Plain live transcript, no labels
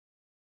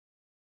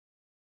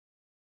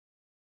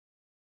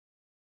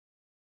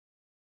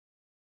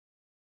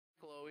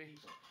Chloe,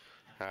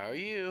 how are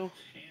you?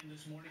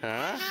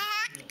 Huh?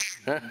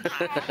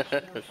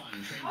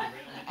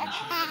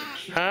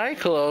 Hi,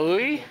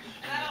 Chloe.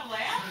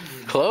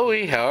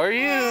 Chloe, how are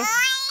you?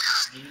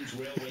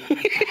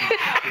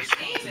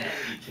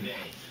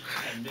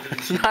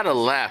 It's not a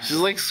laugh. She's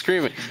like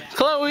screaming.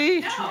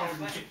 Chloe!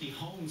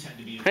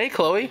 Hey,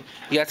 Chloe.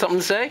 You got something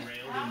to say?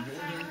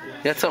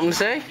 You got something to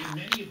say?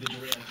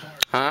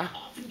 Huh?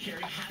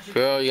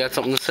 Girl, you got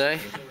something to say?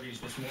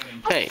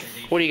 Hey,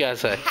 what do you got to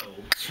say?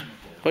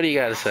 What do you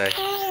got to say?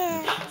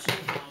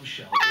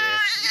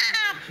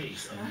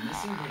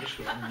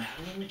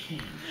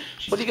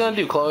 What are you going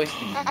to do, Chloe?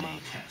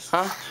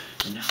 Huh?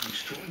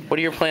 What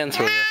are your plans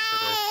for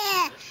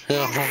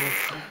yesterday?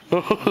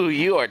 Oh,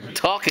 you are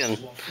talking.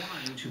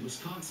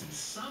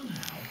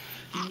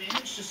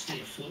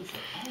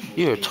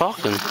 You are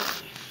talking.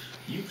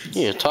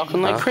 You're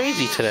talking like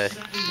crazy today.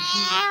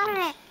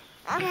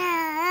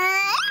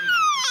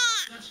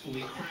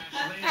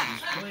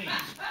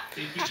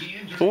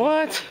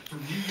 What?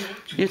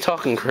 You're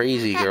talking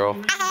crazy, girl.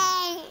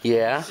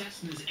 Yeah?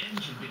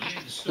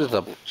 This is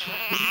a...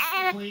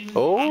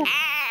 Oh?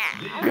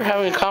 You're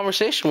having a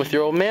conversation with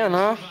your old man,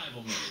 huh?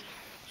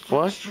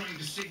 What?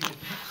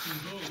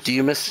 Do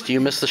you miss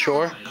the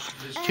shore?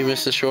 Do you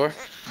miss the shore?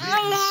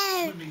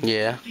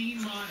 Yeah. You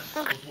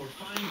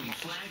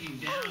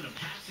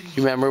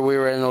remember we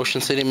were in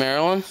Ocean City,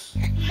 Maryland?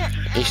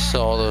 You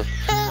saw the...